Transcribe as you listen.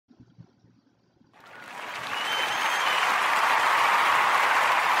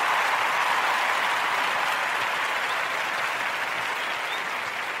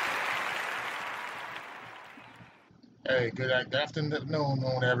Hey, good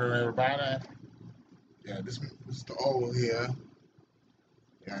afternoon, everybody. Yeah, this is the old here.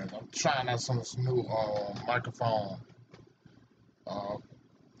 Yeah, I'm trying out some new microphone. Uh,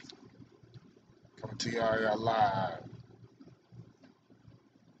 Coming to y'all live.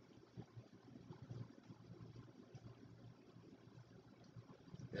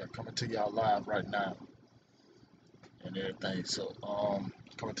 Yeah, coming to y'all live right now and everything. So,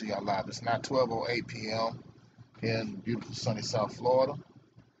 coming to y'all live. It's now 12:08 p.m. here in beautiful sunny South Florida.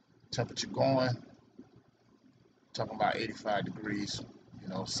 Temperature going, talking about 85 degrees. You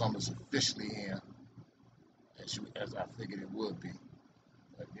know, summer's officially here, as I figured it would be.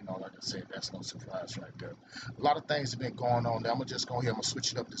 But, you know, like I said, that's no surprise right there. A lot of things have been going on there. I'm just going here. I'm going to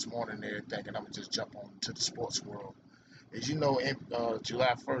switch it up this morning and everything, and I'm going to just jump on to the sports world. As you know,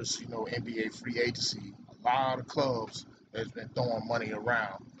 July 1st, you know, NBA free agency, a lot of clubs has been throwing money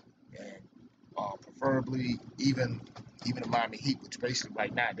around, and preferably even the Miami Heat, which basically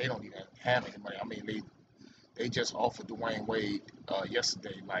right now they don't even have any money. I mean, they just offered Dwayne Wade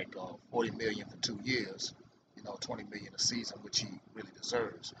yesterday like $40 million for 2 years, you know, $20 million a season, which he really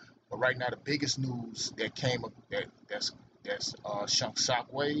deserves. But right now, the biggest news that came up that's shunk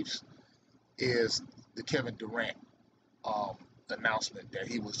shockwaves is the Kevin Durant announcement that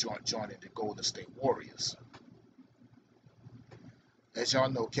he was joining the Golden State Warriors. As y'all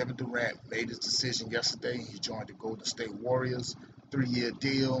know, Kevin Durant made his decision yesterday. He joined the Golden State Warriors, 3-year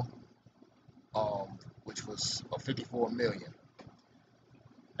deal, which was $54 million.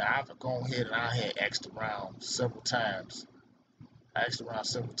 Now I've gone ahead and I had asked around several times. I asked around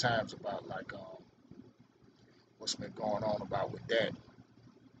several times about like what's been going on about with that.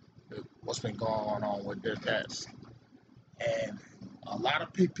 What's been going on with that? And a lot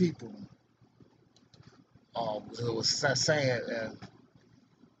of people was saying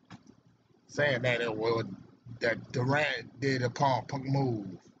that Durant did a punk move,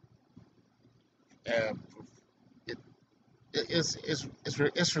 and it's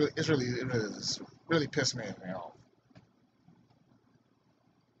really pissed me off.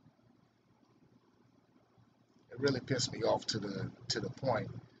 It really pissed me off to the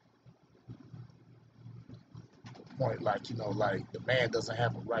point like, you know, like the man doesn't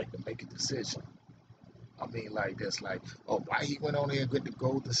have a right to make a decision. I mean, like this, like, oh, why he went on there and get the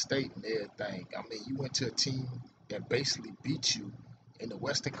Golden State and everything. I mean, you went to a team that basically beat you in the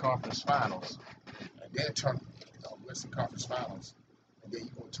Western Conference Finals, and then Western Conference Finals, and then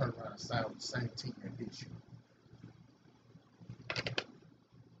you're gonna turn around and sign with the same team that beat you.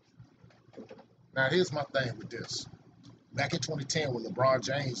 Now, here's my thing with this. Back in 2010, when LeBron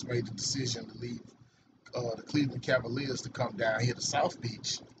James made the decision to leave the Cleveland Cavaliers to come down here to South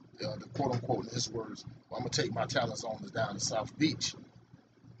Beach, the quote unquote, in his words, well, I'm gonna take my talents on down to South Beach.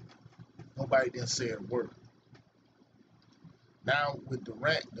 Nobody didn't say a word. Now, when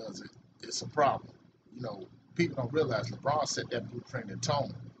Durant does it, it's a problem. You know, people don't realize LeBron set that blueprint and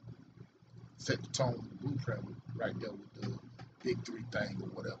tone, set the tone with the blueprint right there with the big three thing or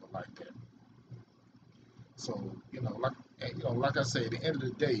whatever like that. So, like I say, at the end of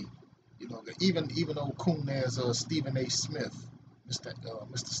the day, you know, even old coon as Stephen A. Smith, Mr.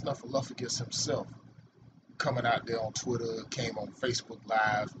 Snuffleupagus himself, coming out there on Twitter, came on Facebook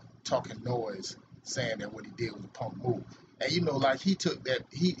Live, talking noise, saying that what he did was a punk move. And, you know, like he took that,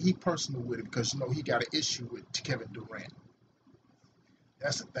 he personal with it because, you know, he got an issue with Kevin Durant.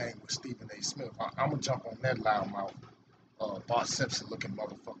 That's the thing with Stephen A. Smith. I'm going to jump on that loudmouth, Bart Simpson looking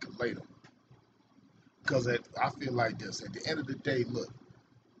motherfucker later. Because I feel like this. At the end of the day, look,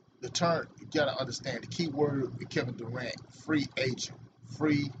 the term, you got to understand the key word with Kevin Durant, free agent.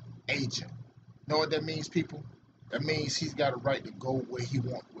 Free agent. Know what that means, people? That means he's got a right to go where he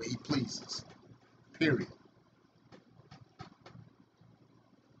wants, where he pleases. Period.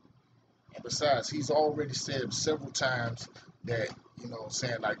 And besides, he's already said several times that, you know,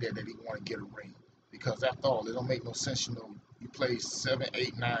 saying like that he want to get a ring. Because after all, it don't make no sense, you know, you played 7,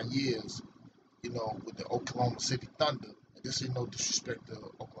 8, 9 years, you know, with the Oklahoma City Thunder. And this is no disrespect to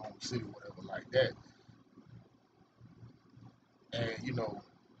Oklahoma City or whatever like that. And, you know,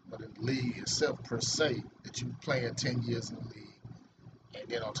 but in the league itself per se, that you playing 10 years in the league. And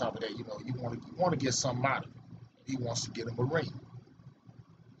then on top of that, you know, you want to get something out of it. He wants to get him a ring.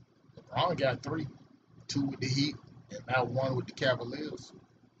 LeBron got 3, 2 with the Heat, and now 1 with the Cavaliers.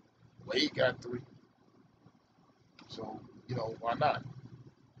 Wade got 3. So, you know, why not?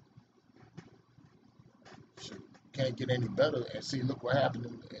 Shit, can't get any better. And see, look what happened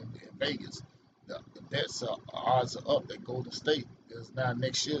in Vegas. The bets odds are up that Golden State is now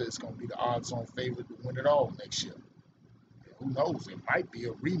next year. It's going to be the odds-on favorite to win it all next year. And who knows? It might be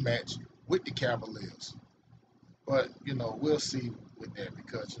a rematch with the Cavaliers. But we'll see with that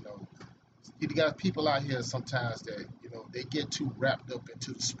because you got people out here sometimes that they get too wrapped up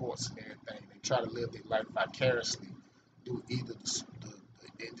into the sports and everything. They try to live their life vicariously through either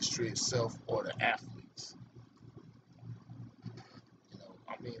the industry itself or the athletes.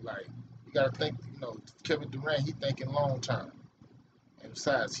 I mean, like you got to think. Kevin Durant, he thinking long term. And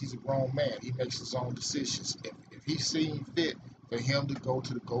besides, he's a grown man. He makes his own decisions. If he seems fit for him to go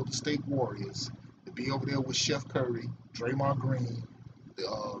to the Golden State Warriors, to be over there with Chef Curry, Draymond Green,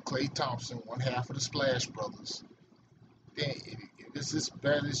 Klay Thompson, one half of the Splash Brothers, then if it's as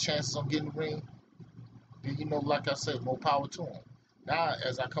bad as chances on getting the ring, then like I said, more power to him. Now,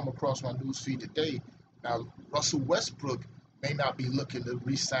 as I come across my news feed today, now Russell Westbrook may not be looking to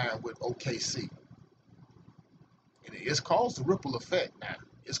re-sign with OKC. And it's caused a ripple effect now.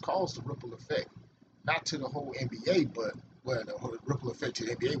 It's caused a ripple effect, not to the whole NBA, but the ripple effect to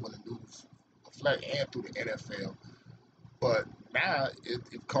the NBA when the news reflect and through the NFL. But now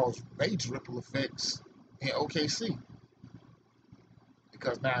it caused major ripple effects in OKC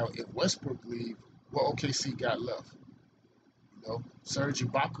because now if Westbrook leave, what OKC got left? Serge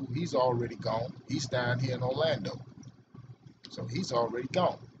Ibaka, he's already gone. He's down here in Orlando, so he's already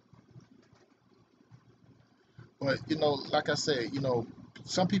gone. But like I said,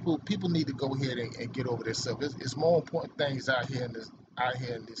 some people need to go ahead and get over themselves. It's more important things out here in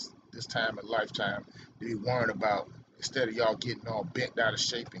this time and lifetime to be worrying about instead of y'all getting all bent out of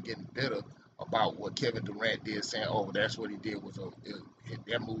shape and getting bitter about what Kevin Durant did, saying, "Oh, that's what he did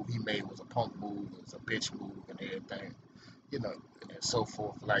that move he made was a punk move, it was a bitch move, and everything." And so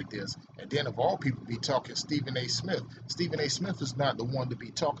forth like this. And then of all people be talking Stephen A. Smith. Stephen A. Smith is not the one to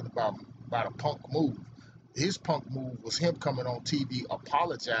be talking about a punk move. His punk move was him coming on TV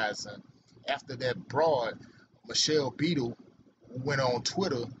apologizing after that broad Michelle Beadle went on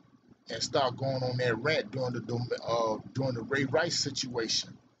Twitter and started going on that rant during the Ray Rice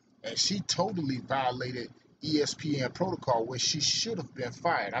situation, and she totally violated ESPN protocol where she should have been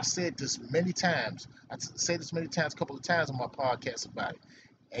fired. I said this many times. I said this many times, a couple of times on my podcast about it.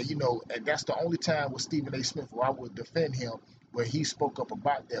 And and that's the only time with Stephen A. Smith where I would defend him, where he spoke up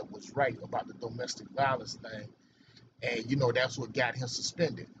about that was right about the domestic violence thing, and that's what got him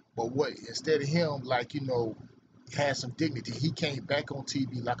suspended. But what instead of him had some dignity, he came back on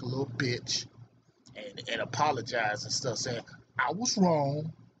TV like a little bitch and apologized and stuff, saying I was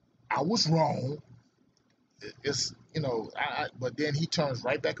wrong. It's but then he turns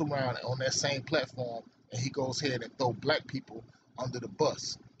right back around on that same platform and he goes ahead and throw black people under the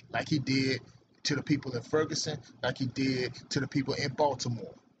bus like he did to the people in Ferguson, like he did to the people in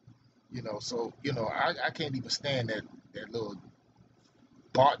Baltimore. So I can't even stand that little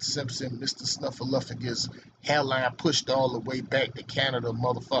Bart Simpson, Mr. Snuffleupagus hairline pushed all the way back to Canada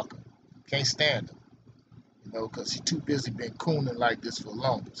motherfucker. Can't stand him, because he's too busy been cooning like this for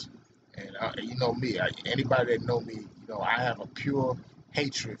longest. And me, anybody that know me, I have a pure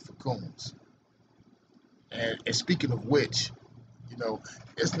hatred for coons. And speaking of which,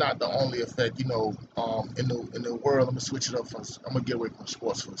 it's not the only effect, in the world. I'm gonna switch it up. I'm gonna get away from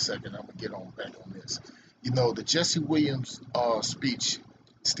sports for a second. I'm gonna get on back on this. The Jesse Williams speech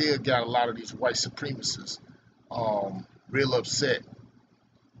still got a lot of these white supremacists real upset,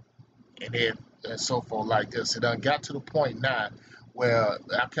 and so forth like this. It done got to the point now where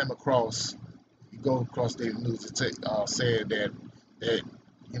I came across, you go across daily news, it said that that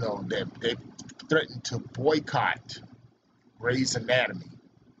they threatened to boycott Grey's Anatomy.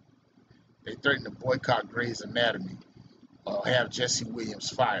 They threatened to boycott Grey's Anatomy, have Jesse Williams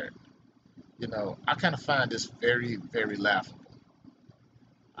fired. I kind of find this very, very laughable.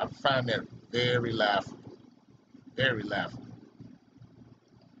 I find that very laughable. Very laughable.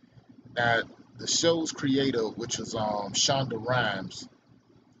 Now, the show's creator, which was Shonda Rhimes,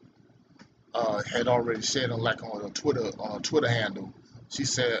 had already said on a Twitter handle, she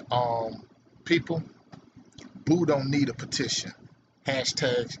said, people, Boo don't need a petition.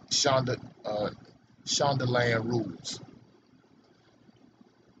 Hashtag Shondaland rules.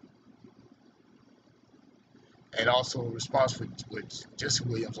 And also in response with Jesse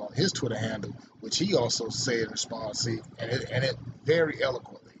Williams on his Twitter handle, which he also said in response, and it very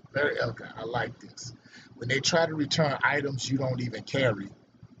eloquently, very eloquent. I like this. When they try to return items you don't even carry,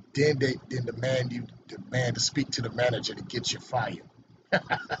 then demand to speak to the manager to get you fired.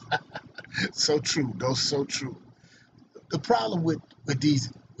 So true, though, so true. The problem with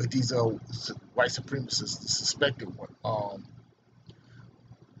these white supremacists, the suspected white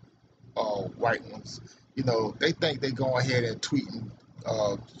ones, they think they go ahead and tweeting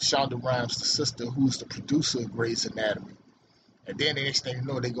Shonda Rhimes, the sister who's the producer of Grey's Anatomy, and then the next thing you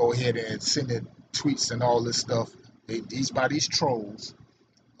know, they go ahead and send it tweets and all this stuff. These trolls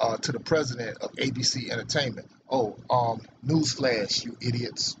to the president of ABC Entertainment. Oh, newsflash, you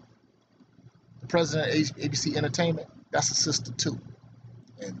idiots! The president of ABC Entertainment, that's a sister too.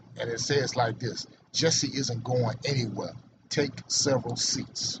 And it says like this: Jesse isn't going anywhere. Take several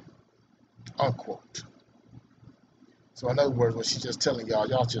seats. Unquote. So in other words, what she's just telling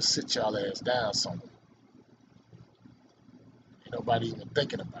y'all just sit y'all ass down somewhere. Ain't nobody even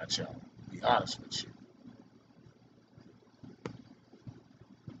thinking about y'all, to be honest with you.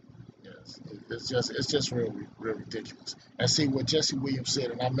 Yes. It's just real ridiculous. And see what Jesse Williams said,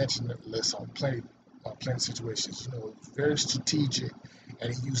 and I mentioned this on plenty situations, very strategic,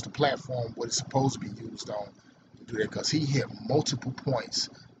 and he used the platform what it's supposed to be used on to do that, because he hit multiple points,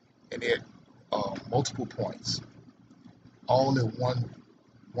 and it multiple points all in one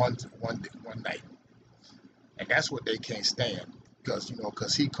night, and that's what they can't stand,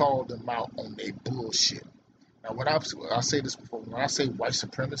 because he called them out on their bullshit. Now, when I say this before, when I say white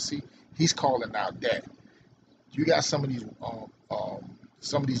supremacy, he's calling out that. You got some of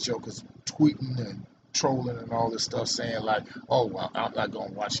these jokers tweeting and trolling and all this stuff, saying like, "Oh, well, I'm not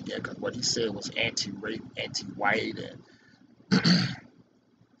gonna watch again," because what he said was anti-rape, anti-white, and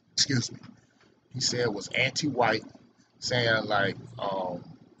excuse me, he said it was anti-white, saying like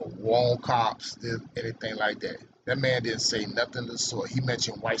war cops, anything like that. That man didn't say nothing of the sort. He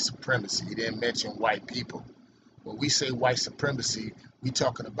mentioned white supremacy. He didn't mention white people. When we say white supremacy, we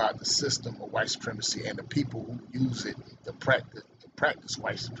talking about the system of white supremacy and the people who use it to practice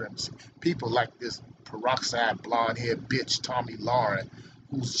white supremacy. People like this peroxide blonde-haired bitch, Tommy Lauren,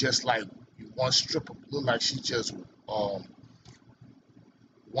 who's just like one stripper, look like she's just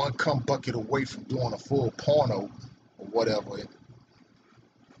one cum bucket away from doing a full porno or whatever,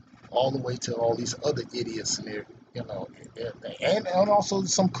 all the way to all these other idiots in there, and also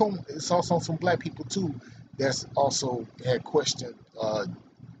it's also some black people too that's also had questioned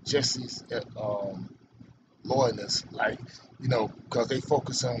Jesse's loyalness, like, because they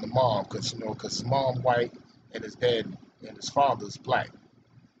focus on the mom, because his mom white and his dad and his father's black.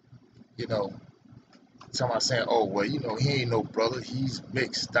 Somebody saying, "Oh well, he ain't no brother, he's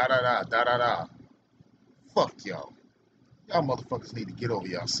mixed." Da da da da da da. Fuck y'all. Y'all motherfuckers need to get over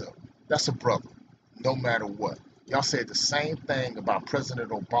yourself. That's a brother, no matter what. Y'all said the same thing about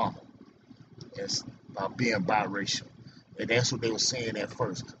President Obama as about being biracial. And that's what they were saying at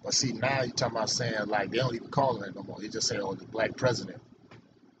first. But see, now you're talking about saying, like, they don't even call him that no more. They just say, "Oh, the black president."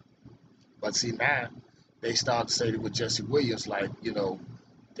 But see, now they start to say that with Jesse Williams, like, now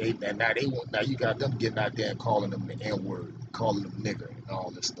you got them getting out there and calling them the N-word, calling them nigger and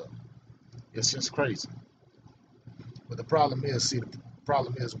all this stuff. It's just crazy. But the problem is,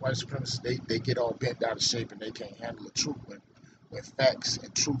 white supremacists, they get all bent out of shape and they can't handle the truth when facts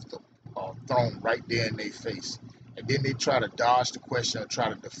and truth are thrown right there in their face. And then they try to dodge the question or try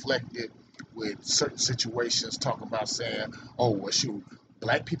to deflect it with certain situations, talking about saying, "Oh, well, shoot,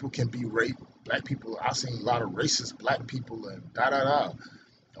 black people can be raped. Black people, I've seen a lot of racist black people and da-da-da.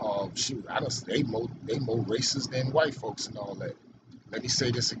 Shoot, they more racist than white folks and all that." Let me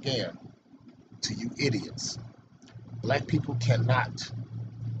say this again to you idiots. Black people cannot,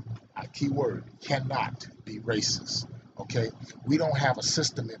 a key word, cannot be racist. Okay, we don't have a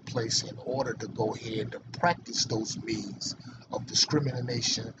system in place in order to go ahead to practice those means of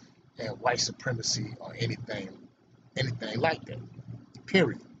discrimination and white supremacy or anything like that.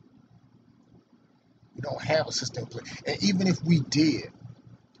 Period. We don't have a system in place, and even if we did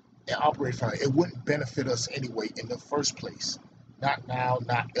and operate from it, it wouldn't benefit us anyway in the first place. Not now,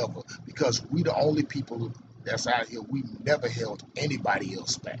 not ever, because we the only people that's out here. We never held anybody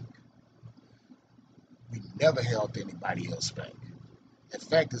else back. We never held anybody else back. In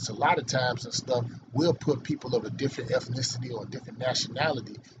fact, it's a lot of times and stuff, we'll put people of a different ethnicity or a different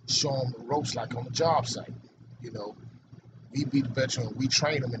nationality, show them the ropes like on the job site. We be the veteran, we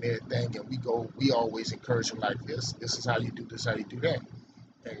train them and everything, and we always encourage them like this. This is how you do this, how you do that.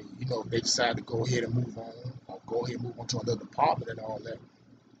 And, if they decide to go ahead and move on, or go ahead and move on to another department and all that,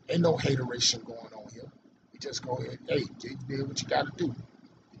 ain't no hateration going on here. We just go ahead, hey, you did what you got to do.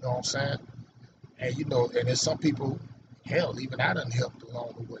 You know what I'm saying? And and there's some people, hell, even I done helped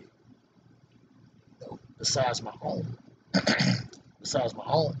along the way. Besides my own.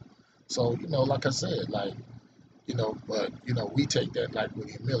 So, like I said, like, but we take that like with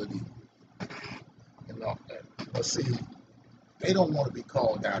humility. But see, they don't want to be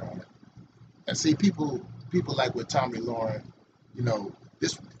called out on it. And see, people like with Tommy Lauren,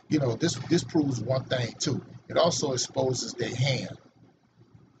 this proves one thing too. It also exposes their hand.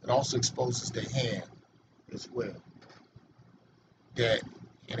 It also exposes their hand as well. That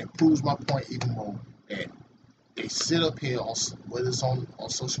And it proves my point even more that they sit up here, on whether it's on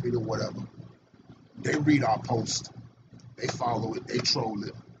social media or whatever, they read our posts, they follow it, they troll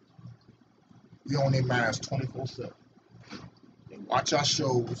it. We on their minds 24/7. They watch our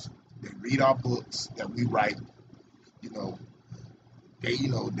shows, they read our books that we write. You know, they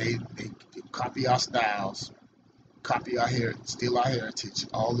copy our styles, copy our hair, steal our heritage,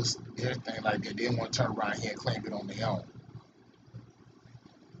 all this, everything like that. They didn't want to turn around here and claim it on their own.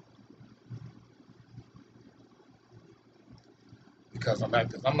 Because I'm not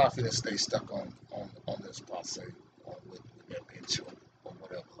finna stay stuck on this per se, with that bitch or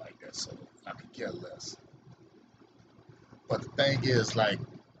whatever like that. So I could care less. But the thing is, like,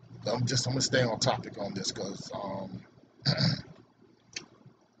 I'm gonna stay on topic on this because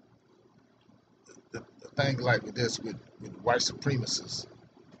the thing like with this with white supremacists,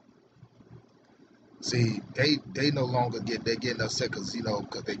 see, they no longer they're getting upset because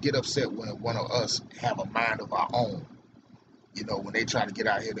they get upset when one of us have a mind of our own. When they try to get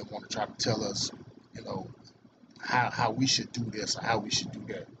out here, they want to try to tell us, you know, how we should do this or how we should do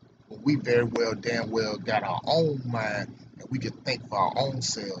that. When we very well, damn well got our own mind and we can think for our own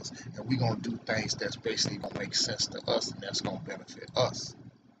selves and we're going to do things that's basically going to make sense to us and that's going to benefit us.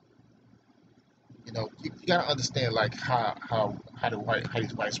 You got to understand like how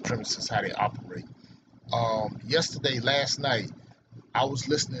these white supremacists, how they operate. Last night, I was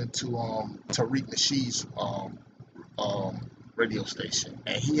listening to Tariq Nasheed's radio station,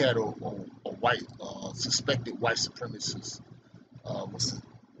 and he had a white suspected white supremacist.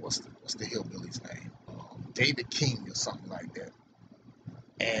 What's the hillbilly's name? David King or something like that.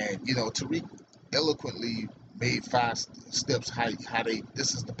 And Tariq eloquently made 5 steps how they.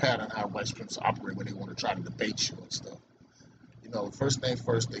 This is the pattern how white supremacists operate when they want to try to debate you and stuff. First thing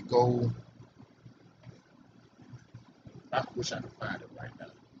first, they go. I wish I could find it right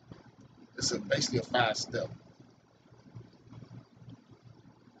now. It's basically a 5-step.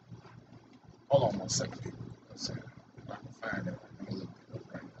 Hold on 1 second, people. Let's see if I can find it. I'm gonna look it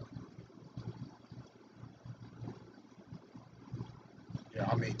up right now. Yeah,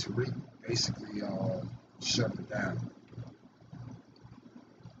 I mean Tariq basically shut it down.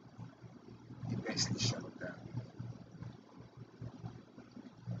 He basically shut it down.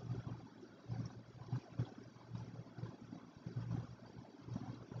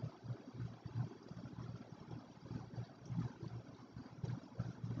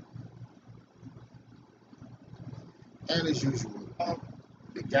 And as usual,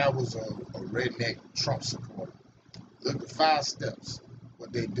 the guy was a redneck Trump supporter. Look at 5 steps,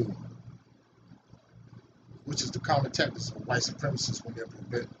 what they do, which is the common tactics of white supremacists when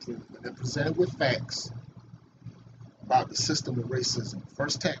they're presented with facts about the system of racism.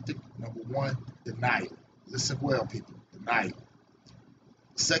 First tactic, number 1, deny it. Listen well, people, deny it.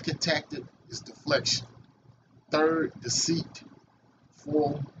 Second tactic is deflection. Third, deceit.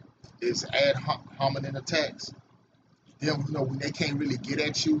 4 is ad hominem attacks. Then, when they can't really get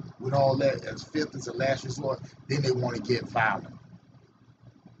at you with all that, as fifth is a last resort, then they want to get violent.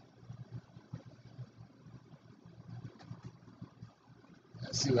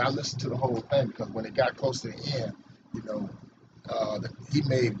 And see, I listened to the whole thing because when it got close to the end, he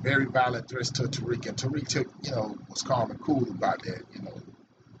made very violent threats to Tariq, and Tariq was calm and cool about that.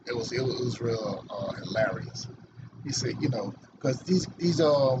 It was real hilarious. He said, because these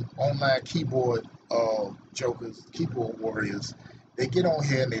online keyboard jokers, keyboard warriors, they get on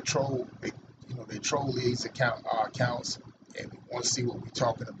here and they troll. They troll these accounts, and they want to see what we're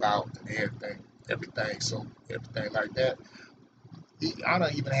talking about and everything. So everything like that. I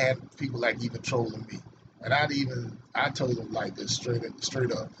don't even have people like even trolling me, and I told them like this straight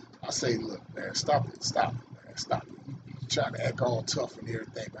up. I say, look, man, stop it, man, stop it. You trying to act all tough and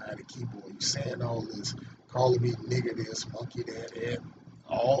everything behind the keyboard. You saying all this, calling me nigger this, monkey that, and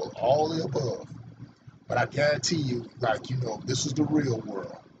all the above. But I guarantee you, if this was the real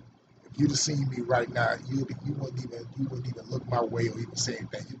world, if you'd have seen me right now, you wouldn't even look my way or even say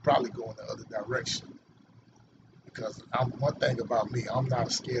anything. You'd probably go in the other direction. Because one thing about me, I'm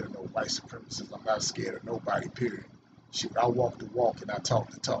not scared of no white supremacists. I'm not scared of nobody, period. Shoot, I walk the walk and I talk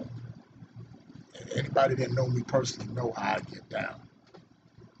the talk. And anybody that know me personally know how I get down.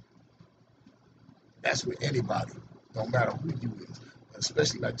 That's with anybody, no matter who you is.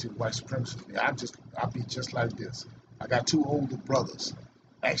 Especially like to white supremacists. I be just like this. I got 2 older brothers,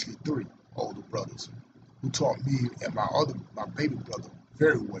 actually 3 older brothers, who taught me and my baby brother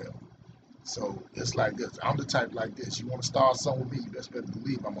very well. So it's like this. I'm the type like this. You want to start something with me, you best better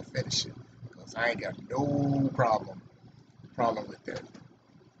believe I'm gonna finish it. Because I ain't got no problem with that.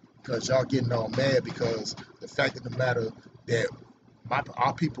 Because y'all getting all mad because the fact of the matter that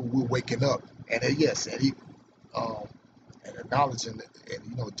Our people were waking up, and yes, and he um, and acknowledging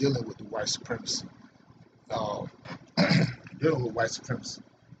and dealing with the white supremacy, um, dealing with white supremacy,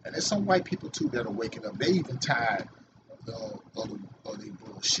 and there's some white people too that are waking up. They even tired of the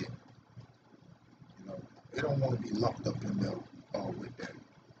bullshit. They don't want to be lumped up in there with that,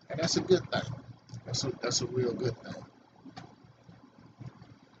 and that's a good thing. That's a real good thing.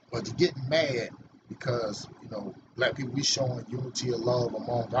 But to get mad because black people, we showing unity of love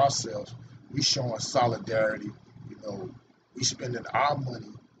among ourselves, we showing solidarity. We spending our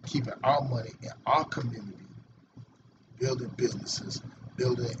money, keeping our money in our community, building businesses,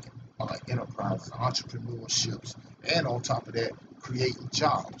 building enterprises, entrepreneurships, and on top of that, creating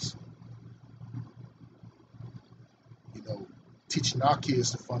jobs. Teaching our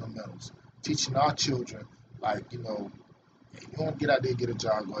kids the fundamentals, teaching our children, like, if you want to get out there and get a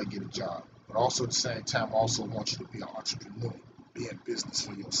job, go ahead and get a job. But also at the same time, I also want you to be an entrepreneur, be in business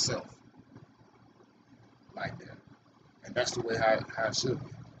for yourself, like that. And that's the way how it should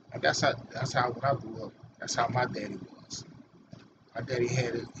be. And that's how when I grew up, that's how my daddy was. My daddy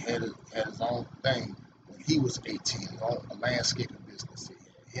had his own thing when he was 18, a landscaping business.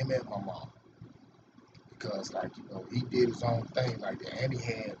 Him and my mom. Because he did his own thing like that, and he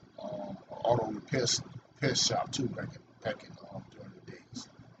had an auto repair shop too back in during the days.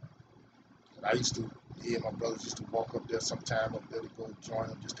 And I used to, he and my brothers used to walk up there sometime up there to go join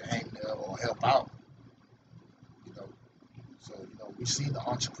them just to hang there or help out. So we seen the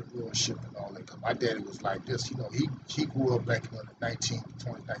entrepreneurship and all that. Cause my daddy was like this. He grew up back in the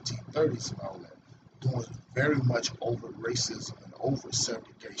 1930s and all that, doing very much over racism and over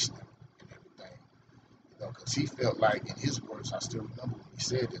segregation and everything. Because he felt like, in his words, I still remember when he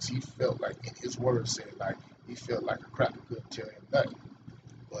said this, he felt like, in his words, said like, he felt like a cracker couldn't tell him nothing.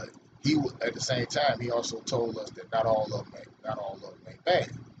 But he was, at the same time, he also told us that not all of them ain't bad.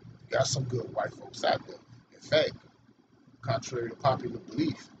 You got some good white folks out there. In fact, contrary to popular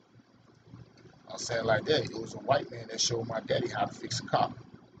belief, I'll say it like that, it was a white man that showed my daddy how to fix a car.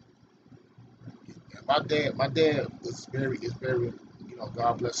 And my dad is very,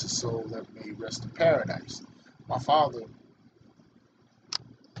 God bless his soul, let me rest in paradise. My father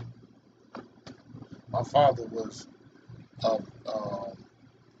was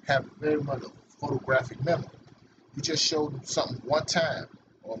have very much a photographic memory. You just showed him something one time,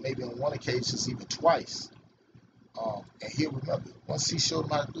 or maybe on one occasion, even twice, and he'll remember. Once he showed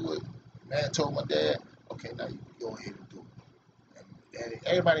him how to do it, man told my dad, "Okay, now you go ahead and do it." And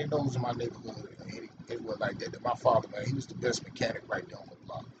everybody knows in my neighborhood, anywhere like that my father, man, he was the best mechanic right there on the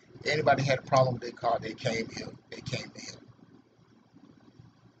block. If anybody had a problem with their car, they came to him. They came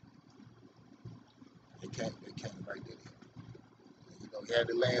right there. He had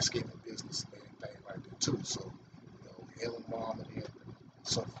the landscaping business and everything like that too. So, him and mom and him,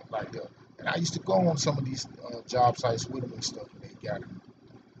 something like that. And I used to go on some of these job sites with him and stuff, and they got it.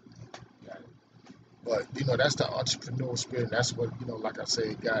 But that's the entrepreneurial spirit. That's what like I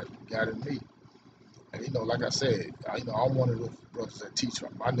said, got in me. And like I said, I'm one of the brothers that teach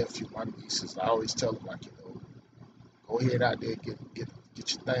my nephew, my nieces. I always tell them, like, go ahead out there, get your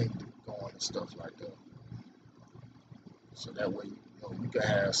thing going and stuff like that. So that way, you can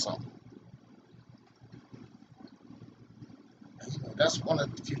have something. And, that's one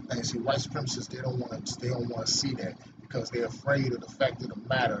of the few things. See, white supremacists, they don't want to see that because they're afraid of the fact of the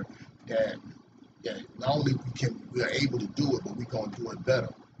matter that not only we are able to do it, but we're gonna do it better.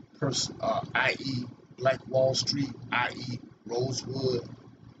 I.e. Black Wall Street, i.e. Rosewood,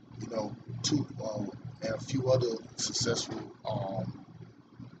 and a few other successful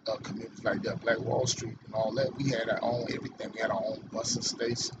communities like that, Black Wall Street and all that. We had our own everything. We had our own bus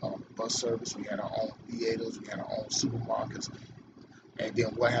service. We had our own theaters. We had our own supermarkets. And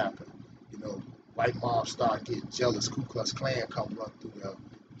then what happened? White mobs started getting jealous. Ku Klux Klan come run through there,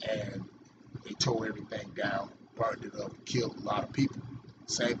 and they tore everything down, burned it up, killed a lot of people.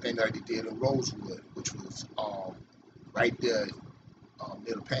 Same thing like they did in Rosewood, which was right there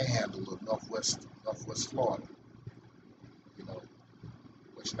near the Panhandle of Northwest Florida.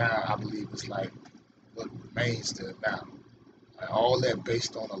 Which now I believe is like what remains there now. And all that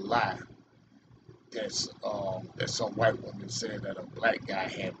based on a lie that some white woman said that a black guy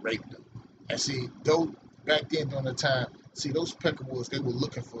had raped her. And see, though back then during the time, those Peckerwoods, they were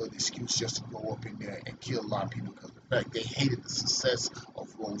looking for an excuse just to go up in there and kill a lot of people because of the fact they hated the success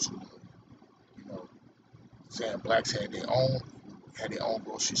of Rosewood. Saying blacks had their own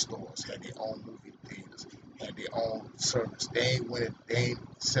grocery stores, had their own movie theaters, had their own service. They ain't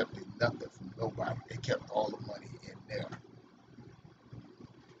accepted nothing from nobody. They kept all the money in there.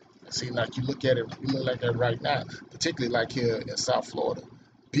 See, like you look at it, you look like that right now, particularly like here in South Florida.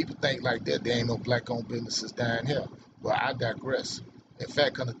 People think like that there ain't no black-owned businesses down here. Well, I digress. In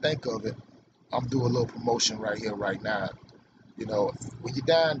fact, come to think of it, I'm doing a little promotion right here, right now. You know, when you're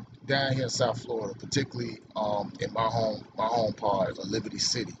down here in South Florida, particularly in my home part of Liberty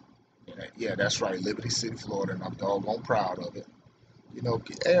City. Yeah, that's right, Liberty City, Florida, and I'm doggone proud of it. You know,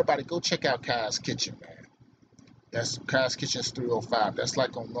 everybody go check out Kai's Kitchen, man. That's Kai's Kitchen is 305. That's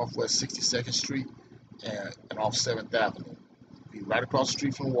like on Northwest 62nd Street and off 7th Avenue. Be right across the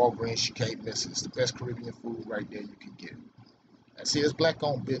street from Walgreens. You can't miss it. It's the best Caribbean food right there you can get. And see, there's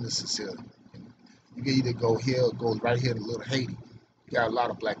black-owned businesses here. And you can either go here or go right here to Little Haiti. You got a lot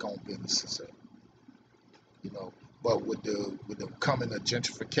of black-owned businesses here. You know, but with the coming of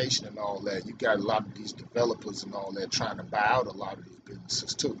gentrification and all that, you got a lot of these developers and all that trying to buy out a lot of these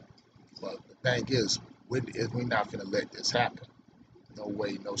businesses too. But the thing is, we're not going to let this happen. No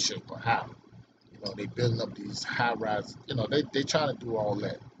way, no shape, or how. You know, they building up these high-rise. You know, they trying to do all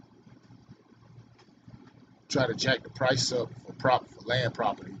that. Try to jack the price up for land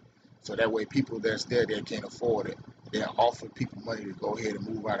property, so that way people that's there that can't afford it, they're offering people money to go ahead and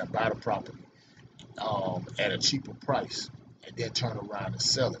move out and buy the property at a cheaper price, and then turn around and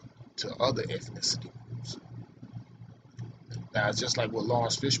sell it to other ethnicity groups. Now it's just like what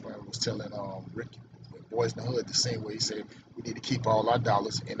Lawrence Fishburne was telling Ricky, Boys in the Hood, the same way he said we need to keep all our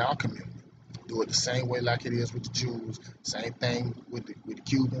dollars in our community. Do it the same way like it is with the Jews, same thing with the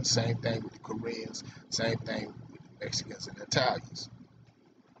Cubans, same thing with the Koreans, same thing with the Mexicans and the Italians.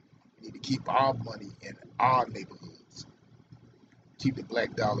 We need to keep our money in our neighborhoods. Keep the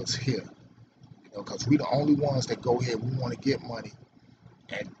black dollars here. You know, because we the only ones that go here, we want to get money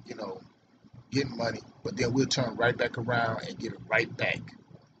and, you know, get money, but then we'll turn right back around and get it right back.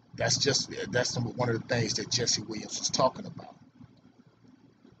 That's one of the things that Jesse Williams was talking about.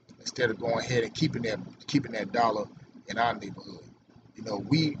 Instead of going ahead and keeping that dollar in our neighborhood. You know,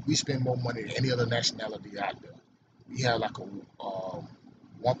 we spend more money than any other nationality out there. We have like a 1.2,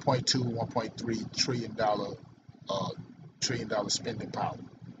 1.3 trillion dollar spending power.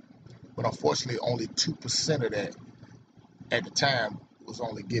 But unfortunately, only 2% of that at the time was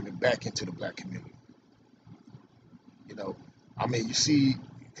only given back into the black community. You know, I mean, you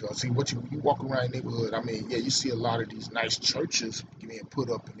walk around the neighborhood. I mean, yeah, you see a lot of these nice churches being put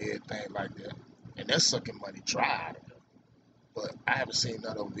up and everything like that, and they're sucking money dry out of them. But I haven't seen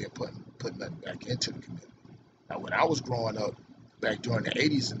none of them being putting nothing back into the community. Now, when I was growing up, back during the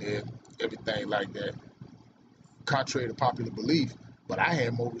 80s and everything like that, contrary to popular belief, but I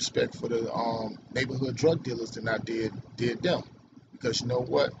had more respect for the neighborhood drug dealers than I did them. Because you know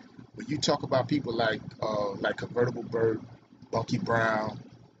what? When you talk about people like Convertible Burt, Bucky Brown,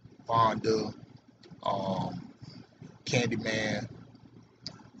 Fonda, Candyman,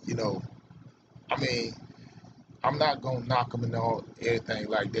 you know, I mean, I'm not gonna knock them and everything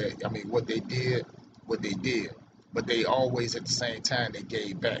like that. I mean, what they did, but they always at the same time they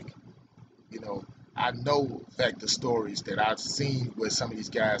gave back. You know, I know the stories that I've seen where some of these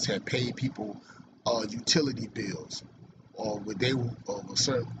guys had paid people utility bills, or where they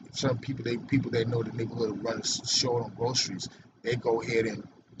certain people they know the neighborhood running short on groceries, they go ahead and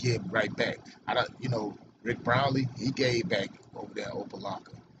give right back. Rick Brownlee, he gave back over there in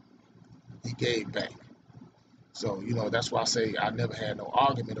Opelika. He gave back. So, you know, that's why I say I never had no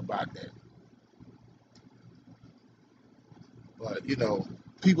argument about that. But, you know,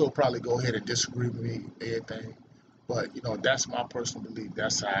 people will probably go ahead and disagree with me, everything. But, you know, that's my personal belief.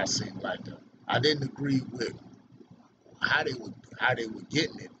 That's how I seen like that. I didn't agree with how they were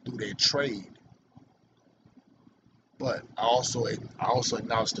getting it through their trade. But I also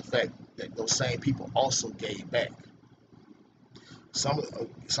acknowledge the fact that those same people also gave back.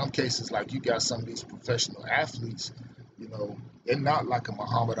 Some cases, like you got some of these professional athletes, you know, they're not like a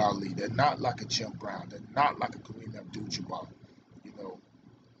Muhammad Ali, they're not like a Jim Brown, they're not like a Kareem Abdul-Jabbar, you know,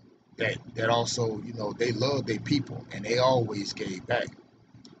 that also, you know, they love their people and they always gave back.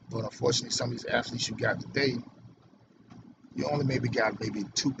 But unfortunately, some of these athletes you got today, you only maybe got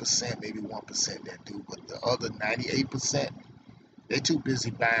 2%, maybe 1% that do, but the other 98%, they're too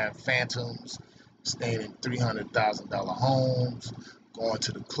busy buying phantoms, staying in $300,000 homes, going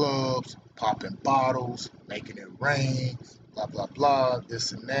to the clubs, popping bottles, making it rain, blah, blah, blah,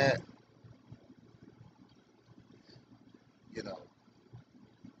 this and that. You know,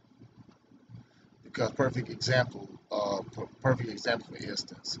 because perfect example, for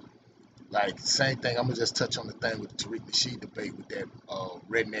instance, like same thing, I'm going to just touch on the thing with the Tariq Nasheed debate with that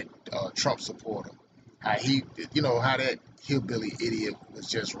redneck Trump supporter. How how that hillbilly idiot was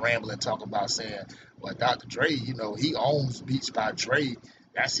just rambling, talking about saying, well, Dr. Dre, you know, he owns Beats by Dre,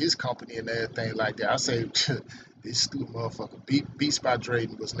 That's his company and everything like that. I say this stupid motherfucker. Beats by Dre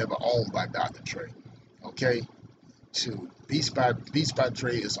was never owned by Dr. Dre. Okay, Beats by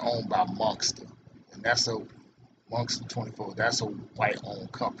Dre is owned by Monster, and that's a Monster 24. That's a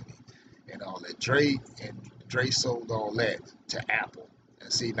white-owned company, and all that. Dre sold all that to Apple,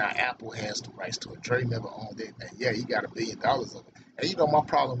 and see now Apple has the rights to it. Dre never owned anything. Yeah, he got $1 billion of it. And you know my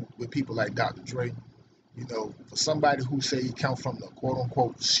problem with people like Dr. Dre. You know, for somebody who say he come from the quote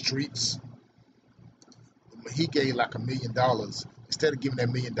unquote streets, he gave like $1 million. Instead of giving that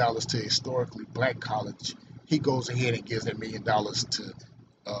 $1 million to a historically black college, he goes ahead and gives that $1 million to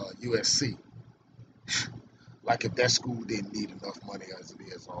USC. Like if that school didn't need enough money as it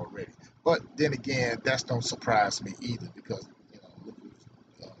is already. But then again, that don't surprise me either because look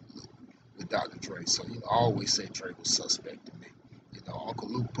with Dr. Dre. So I always say Dre was suspect to me. Uncle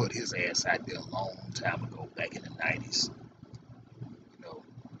Luke put his ass out there a long time ago, back in the '90s. You know,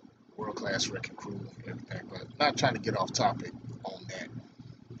 world class wrecking crew and everything. But not trying to get off topic on that.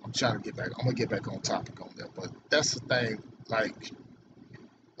 I'm trying to get back. I'm gonna get back on topic on that. But that's the thing. Like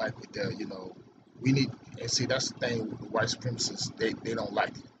with the, we need. And see, that's the thing with the white supremacists. They don't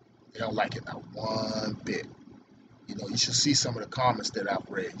like it. They don't like it not one bit. You should see some of the comments that I've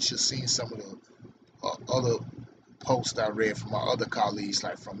read. You should see some of the other posts I read from my other colleagues,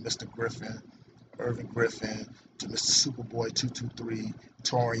 like from Mr. Griffin, Irvin Griffin, to Mr. Superboy 223,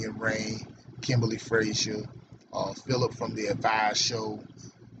 Torian Rain, Kimberly Frazier, Philip from the Advise Show,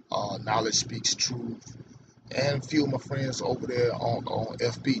 Knowledge Speaks Truth, and a few of my friends over there on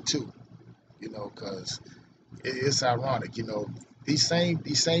FB too. Because it's ironic. These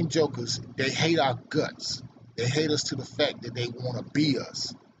same jokers, they hate our guts. They hate us to the fact that they want to be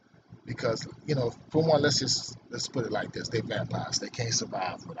us. Because for one, let's put it like this: they vampires. They can't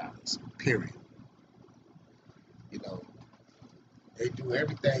survive without us. Period. You know, they do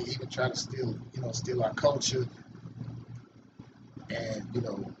everything, even try to steal our culture, and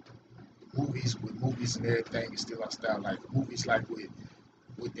movies and everything, and steal our style. Like movies like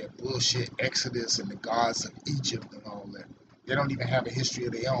with that bullshit Exodus and the gods of Egypt and all that. They don't even have a history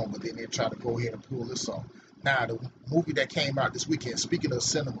of their own, but then they try to go ahead and pull this off. Now, the movie that came out this weekend, speaking of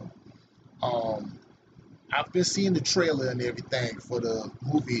cinema, I've been seeing the trailer and everything for the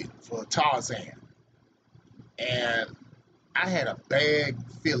movie for Tarzan, and I had a bad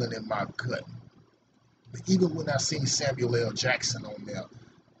feeling in my gut. Even when I seen Samuel L. Jackson on there,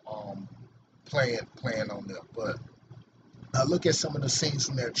 playing on there, but I look at some of the scenes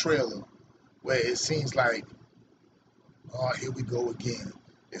from that trailer where it seems like, oh, here we go again.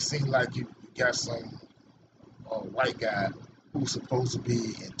 It seems like you got some white guy who's supposed to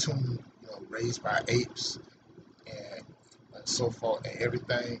be in tune, raised by apes and so forth and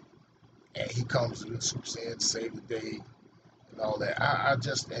everything, and he comes to swoops in, save the day and all that. I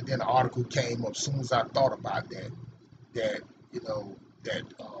just, and then the article came up as soon as I thought about that it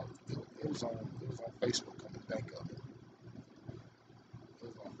was on Facebook. Come to think of it, it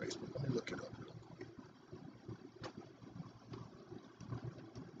was on Facebook. Let me look it up real quick.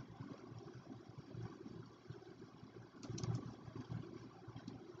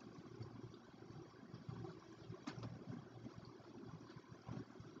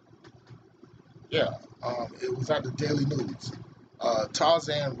 Yeah, it was at the Daily News.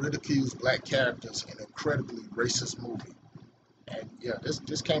 Tarzan ridicules black characters in incredibly racist movie. And yeah,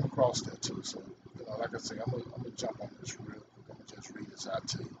 this came across there too. So, like I say, I'm gonna jump on this real quick. I'm gonna just read this out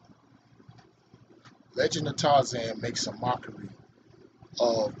to you. Legend of Tarzan makes a mockery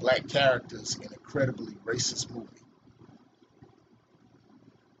of black characters in incredibly racist movie.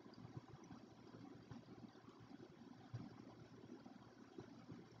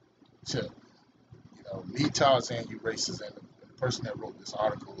 So, me Tarzan, you racist, and the person that wrote this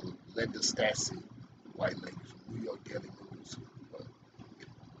article, Linda Stassi, white lady from New York Daily News. But,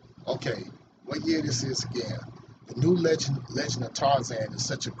 okay, what year this is again? The new Legend of Tarzan is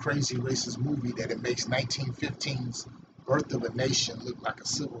such a crazy racist movie that it makes 1915's Birth of a Nation look like a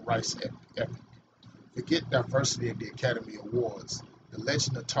civil rights epic. Forget diversity at the Academy Awards. The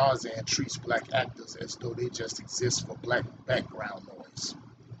Legend of Tarzan treats black actors as though they just exist for black background noise.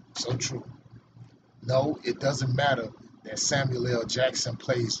 So true. No, it doesn't matter that Samuel L. Jackson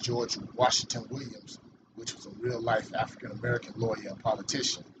plays George Washington Williams, which was a real-life African-American lawyer and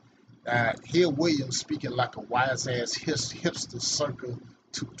politician. Now, here Williams, speaking like a wise-ass hipster circa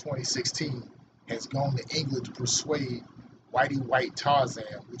 2016, has gone to England to persuade Whitey White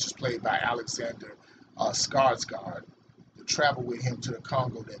Tarzan, which is played by Alexander Skarsgård, to travel with him to the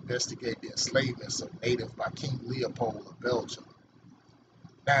Congo to investigate the enslavement of natives by King Leopold of Belgium.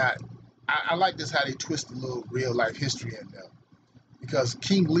 Now, I like this how they twist a little real-life history in there. because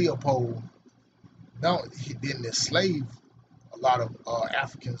King Leopold, no, he didn't enslave a lot of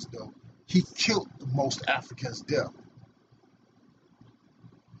Africans, though. He killed the most Africans there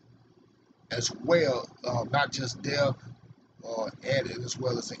as well, not just there, and as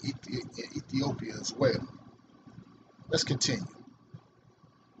well as in Ethiopia as well. Let's continue.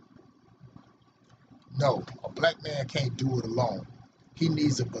 No, a black man can't do it alone. He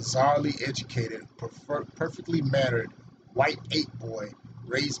needs a bizarrely educated, perfectly mannered white ape boy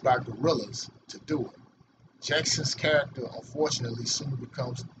raised by gorillas to do it. Jackson's character, unfortunately, soon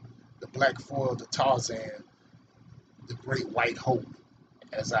becomes the black foil to Tarzan, the great white hope,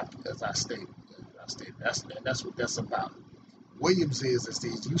 as I stated. That's what that's about. Williams is, as they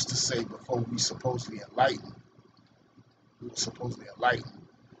used to say before we were supposedly enlightened,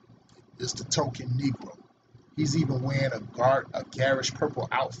 is the token Negro. He's even wearing a garish purple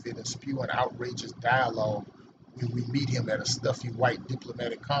outfit and spewing outrageous dialogue when we meet him at a stuffy white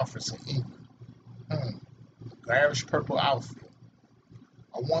diplomatic conference in England. Garish purple outfit.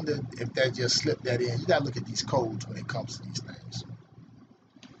 I wonder if that just slipped that in. You gotta look at these codes when it comes to these things.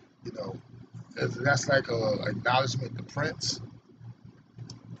 You know, that's like a acknowledgement to Prince.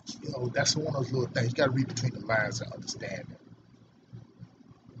 You know, that's one of those little things. You gotta read between the lines and understand it.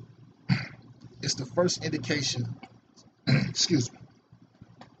 It's the first indication, excuse me,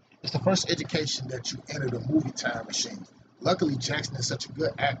 it's the first indication that you entered a movie time machine. Luckily, Jackson is such a good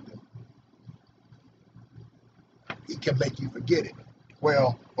actor, he can make you forget it.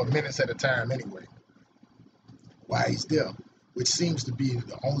 Well, for minutes at a time anyway, while he's there, which seems to be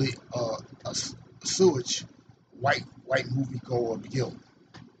the only sewage white moviegoer guilt.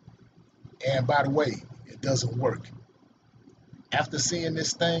 And by the way, it doesn't work. After seeing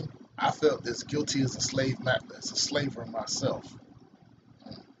this thing, I felt as guilty as a slaver myself.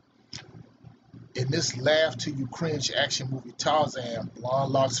 In this laugh to you cringe action movie, Tarzan,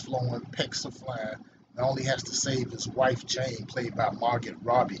 blonde locks flowing, pecs are flying, not only has to save his wife Jane, played by Margaret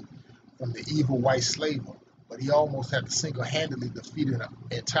Robbie, from the evil white slaver, but he almost had to single-handedly defeat an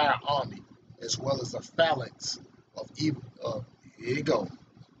entire army, as well as a phalanx of evil. Here you go,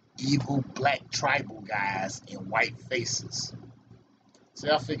 evil black tribal guys in white faces. See,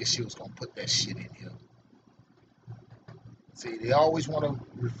 I figured she was gonna put that shit in here. See, they always want to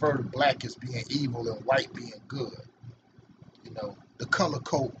refer to black as being evil and white being good. You know, the color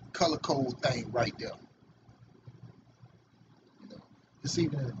code thing right there. You know, it's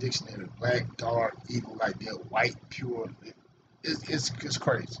even in the dictionary, black, dark, evil like that, white, pure. It's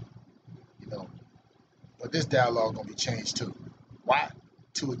crazy. You know, but this dialogue gonna be changed too. Why?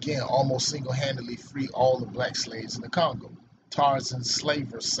 To again almost single-handedly free all the black slaves in the Congo. Tarzan's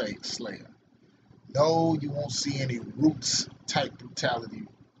slayer. No, you won't see any roots type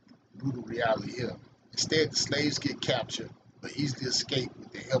brutal reality here. Instead, the slaves get captured but easily escape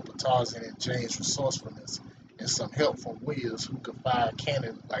with the help of Tarzan and Jane's resourcefulness and some help from Williams, who could fire a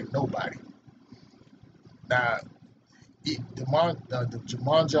cannon like nobody. Now, the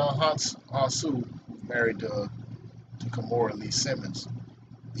Jumanji Hansu, who married to Kimora Lee Simmons,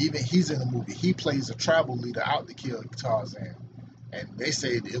 even he's in the movie. He plays a tribal leader out to kill Tarzan. And they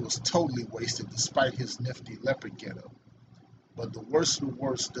say it was totally wasted despite his nifty leopard getup. But the worst of the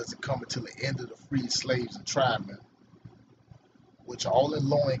worst doesn't come until the end of the freed slaves and tribesmen, which all in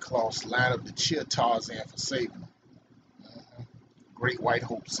loincloths line up to cheer Tarzan for saving them. Great White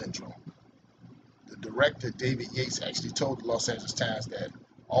Hope Syndrome. The director, David Yates, actually told the Los Angeles Times that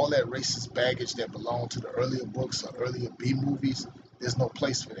all that racist baggage that belonged to the earlier books or earlier B movies, there's no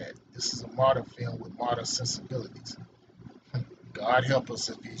place for that. This is a modern film with modern sensibilities. God help us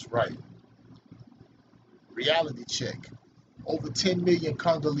if he's right. Reality check. Over 10 million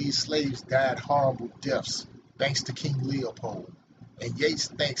Congolese slaves died horrible deaths thanks to King Leopold. And Yates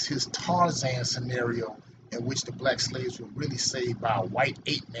thinks his Tarzan scenario, in which the black slaves were really saved by a white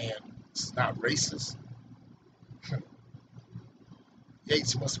ape man, is not racist.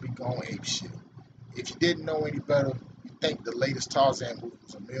 Yates must be going ape shit. If you didn't know any better, you think the latest Tarzan movie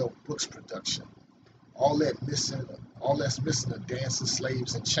was a Mel Brooks production. All that's missing are dancing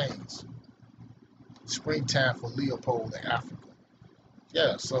slaves in chains. Springtime for Leopold in Africa.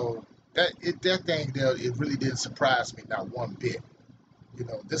 Yeah, so that thing there, it really didn't surprise me not one bit. You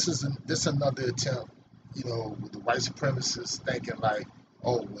know, this is another attempt, you know, with the white supremacists thinking like,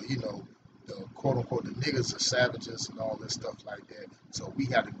 oh, well, you know, the quote unquote the niggas are savages and all this stuff like that. So we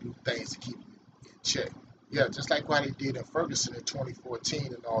got to do things to keep them in check. Yeah, just like what they did in Ferguson in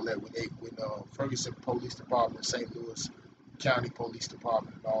 2014 and all that, when Ferguson Police Department, St. Louis County Police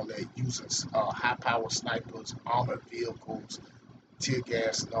Department and all that, using high-powered snipers, armored vehicles, tear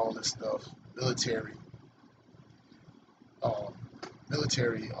gas and all this stuff, military.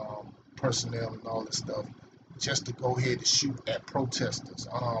 military personnel and all this stuff, just to go ahead and shoot at protesters,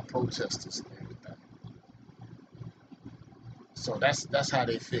 unarmed protesters and everything. So that's how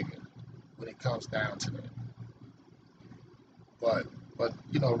they figure when it comes down to that. But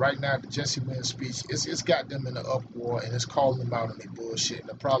right now the Jesse Williams speech, it's got them in an uproar and it's calling them out on their bullshit. And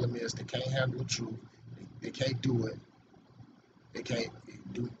the problem is they can't handle the truth. They can't do it. They can't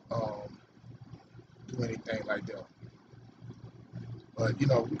do anything like that. But I'm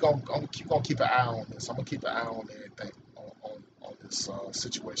gonna keep an eye on this. I'm gonna keep an eye on everything on this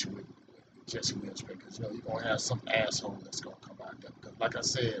situation with Jesse Williams because you're gonna have some asshole that's gonna come out there. Because like I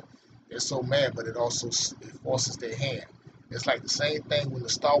said, they're so mad, but it also it forces their hand. It's like the same thing when the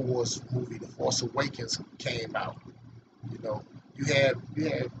Star Wars movie, The Force Awakens, came out. You know, you had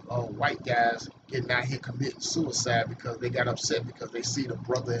white guys getting out here committing suicide because they got upset because they see the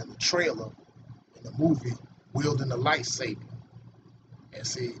brother in the trailer in the movie wielding a lightsaber. And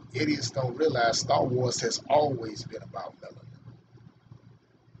see, idiots don't realize Star Wars has always been about melanin.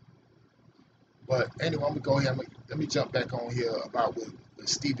 But anyway, I'm gonna go ahead. Let me jump back on here about with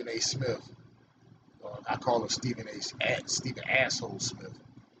Stephen A. Smith. I call him Stephen Asshole Smith.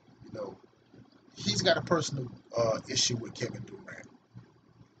 You know, he's got a personal issue with Kevin Durant.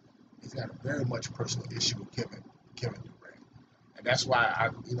 He's got a very much personal issue with Kevin Durant, and that's why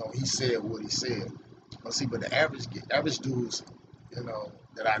he said what he said. But see, but the average dudes,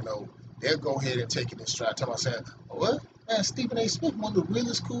 that I know, they'll go ahead and take it in stride. Talking about saying, oh, what? Man, Stephen A. Smith, one of the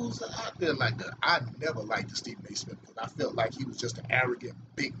realest schools out there like that. I never liked Stephen A. Smith because I felt like he was just an arrogant,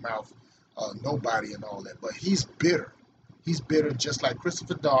 big mouth, nobody and all that. But he's bitter. He's bitter just like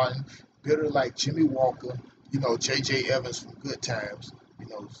Christopher Darden, bitter like Jimmy Walker, J.J. Evans from Good Times.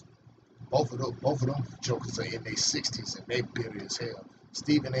 Both of them jokers are in their 60s and they bitter as hell.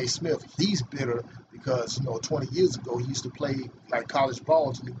 Stephen A. Smith, he's bitter because 20 years ago he used to play like college ball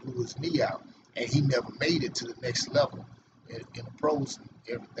until he blew his knee out, and he never made it to the next level in the pros and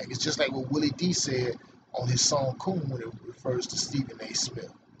everything. It's just like what Willie D said on his song Coon when it refers to Stephen A.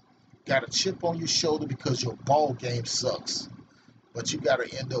 Smith. Got a chip on your shoulder because your ball game sucks, but you got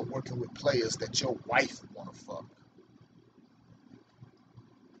to end up working with players that your wife want to fuck.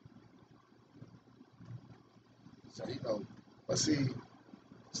 So but see,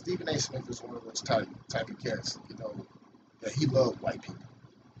 Stephen A. Smith is one of those type of cats, that he loved white people.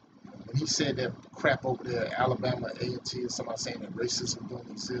 When he said that crap over there at Alabama A&T, or somebody saying that racism don't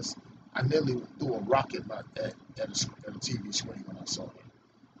exist, I nearly threw a rock at a TV screen when I saw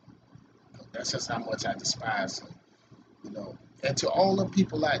that. That's just how much I despise him, And to all the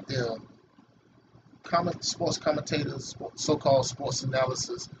people out there, sports commentators, so-called sports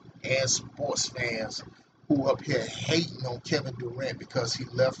analysis, and sports fans who up here hating on Kevin Durant because he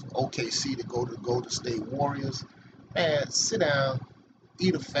left OKC to go to the Golden State Warriors, man, sit down,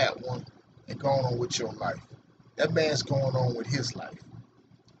 eat a fat one, and go on with your life. That man's going on with his life.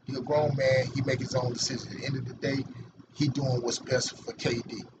 He's a grown man. He make his own decisions. At the end of the day, he doing what's best for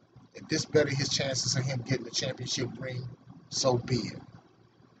KD. If this better his chances of him getting the championship ring, so be it.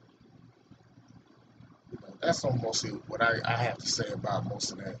 That's almost what I have to say about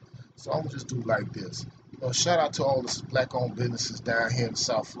most of that. So I'm gonna just do like this. Shout out to all the black-owned businesses down here in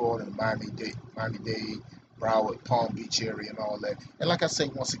South Florida and Miami-Dade, Broward, Palm Beach area, and all that. And like I say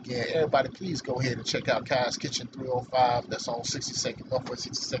once again, everybody, please go ahead and check out Kai's Kitchen 305. That's on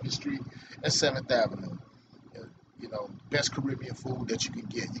Northwest 62nd Street and 7th Avenue. Best Caribbean food that you can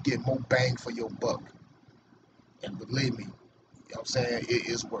get. You get more bang for your buck. And believe me, what I'm saying, it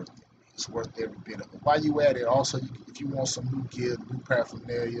is worth it. It's worth every bit of it. While you at it, also, if you want some new gear, new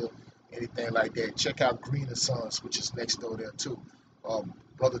paraphernalia, anything like that, check out Green & Sons, which is next door there too.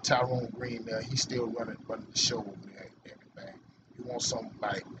 Brother Tyrone Green there, he's still running the show over there and everything. You want some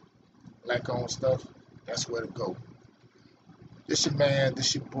like black-owned stuff, that's where to go. This your man,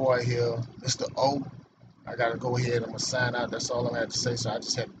 this your boy here, Mr. O. I gotta go ahead, I'm gonna sign out. That's all I'm gonna have to say. So I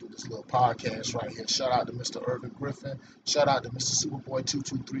just had to do this little podcast right here. Shout out to Mr. Irvin Griffin. Shout out to Mr. Superboy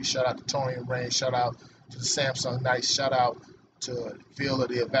 223. Shout out to Torian Rain. Shout out to the Samsung Knights. Shout out to Phil of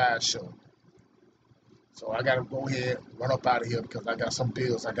the Advice Show. So I gotta go ahead, run up out of here because I got some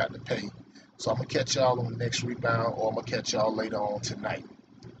bills I got to pay. So I'm gonna catch y'all on the next rebound, or I'm gonna catch y'all later on tonight.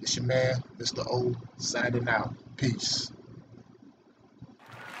 It's your man, Mr. O, signing out. Peace.